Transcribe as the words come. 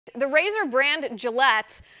the razor brand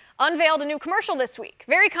Gillette unveiled a new commercial this week.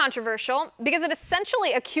 Very controversial because it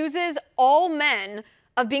essentially accuses all men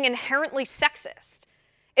of being inherently sexist.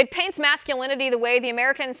 It paints masculinity the way the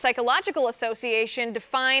American Psychological Association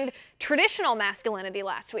defined traditional masculinity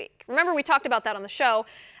last week. Remember, we talked about that on the show,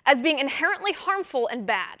 as being inherently harmful and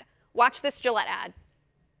bad. Watch this Gillette ad.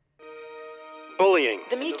 Bullying.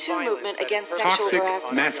 The Me Too movement against sexual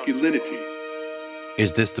harassment. Masculinity.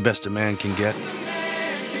 Is this the best a man can get?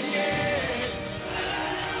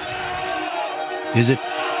 Is it?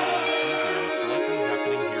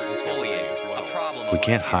 We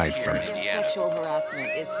can't hide from it. Sexual harassment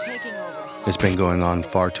is taking over. It's been going on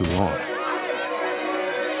far too long.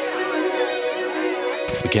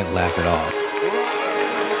 We can't laugh it off.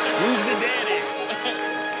 Who's the daddy?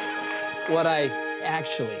 What I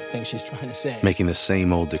actually think she's trying to say. Making the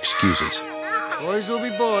same old excuses. Boys will be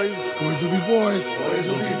boys. Boys will be boys. Boys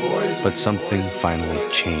will be boys. But something finally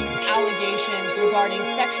changed. Allegations regarding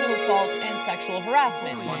sexual assault and sexual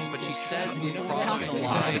harassment. But she says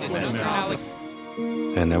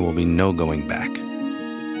And there will be no going back.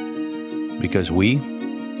 Because we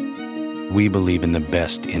believe in the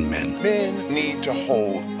best in men. Men need to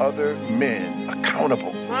hold other men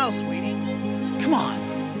accountable. Smile, sweetie. Come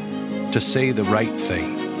on. To say the right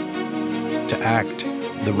thing. To act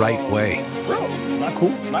the right way. Bro, not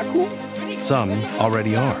cool, not cool. Some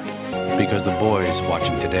already are. Because the boys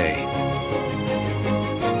watching today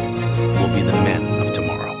will be the men of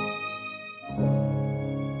tomorrow.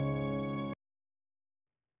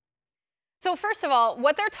 So first of all,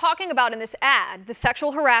 what they're talking about in this ad, the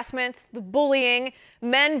sexual harassment, the bullying,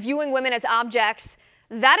 men viewing women as objects,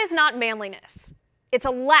 that is not manliness. It's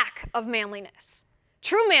a lack of manliness.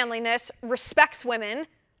 True manliness respects women,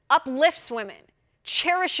 uplifts women,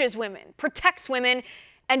 cherishes women, protects women,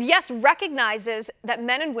 and yes, recognizes that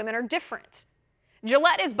men and women are different.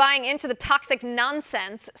 Gillette is buying into the toxic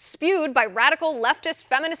nonsense spewed by radical leftist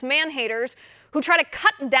feminist man-haters who try to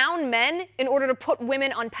cut down men in order to put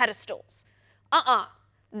women on pedestals.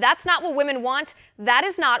 That's not what women want. That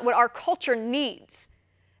is not what our culture needs.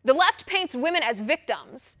 The left paints women as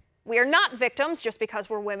victims. We are not victims just because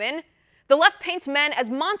we're women. The left paints men as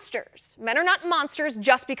monsters. Men are not monsters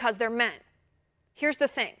just because they're men. Here's the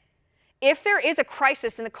thing. If there is a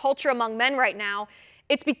crisis in the culture among men right now,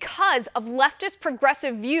 it's because of leftist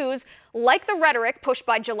progressive views like the rhetoric pushed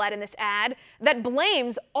by Gillette in this ad that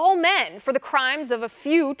blames all men for the crimes of a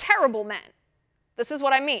few terrible men. This is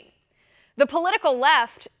what I mean. The political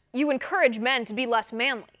left, you encourage men to be less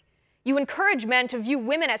manly. You encourage men to view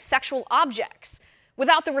women as sexual objects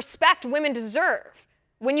without the respect women deserve.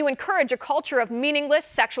 When you encourage a culture of meaningless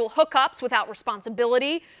sexual hookups without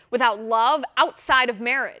responsibility, without love, outside of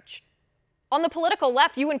marriage. On the political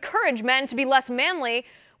left, you encourage men to be less manly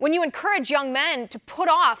when you encourage young men to put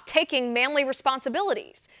off taking manly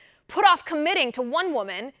responsibilities, put off committing to one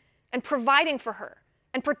woman and providing for her,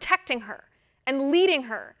 and protecting her, and leading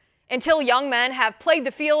her until young men have played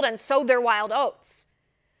the field and sowed their wild oats.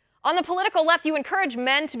 On the political left, you encourage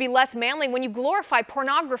men to be less manly when you glorify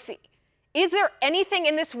pornography. Is there anything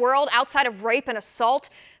in this world outside of rape and assault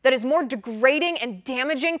that is more degrading and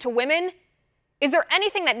damaging to women? Is there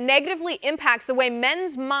anything that negatively impacts the way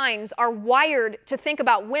men's minds are wired to think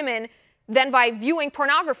about women than by viewing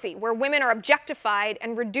pornography, where women are objectified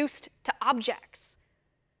and reduced to objects?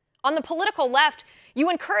 On the political left, you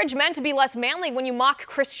encourage men to be less manly when you mock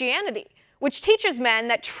Christianity, which teaches men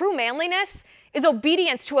that true manliness is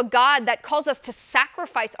obedience to a God that calls us to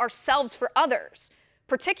sacrifice ourselves for others,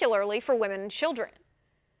 particularly for women and children.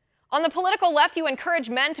 On the political left, you encourage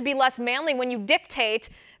men to be less manly when you dictate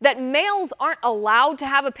that males aren't allowed to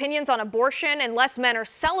have opinions on abortion unless men are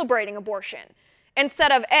celebrating abortion,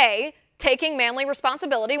 instead of A, taking manly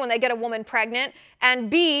responsibility when they get a woman pregnant, and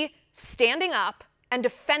B, standing up and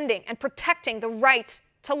defending and protecting the right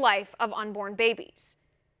to life of unborn babies.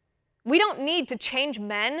 We don't need to change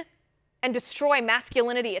men and destroy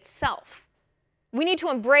masculinity itself. We need to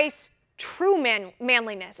embrace true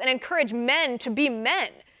manliness and encourage men, to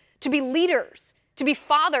be leaders, to be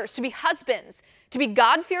fathers, to be husbands, to be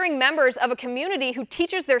God-fearing members of a community who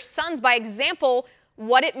teaches their sons by example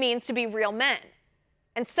what it means to be real men,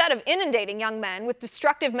 instead of inundating young men with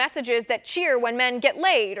destructive messages that cheer when men get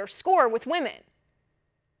laid or score with women.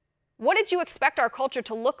 What did you expect our culture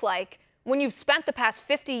to look like when you've spent the past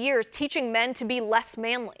 50 years teaching men to be less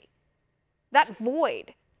manly? That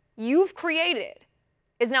void you've created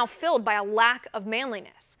is now filled by a lack of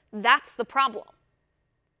manliness. That's the problem.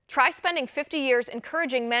 Try spending 50 years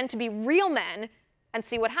encouraging men to be real men and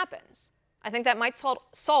see what happens. I think that might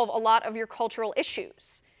solve a lot of your cultural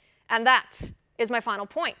issues. And that is my final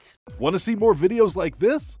point. Want to see more videos like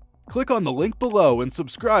this? Click on the link below and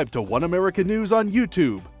subscribe to One America News on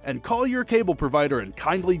YouTube. And call your cable provider and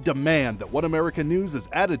kindly demand that One America News is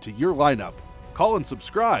added to your lineup. Call and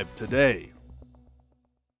subscribe today.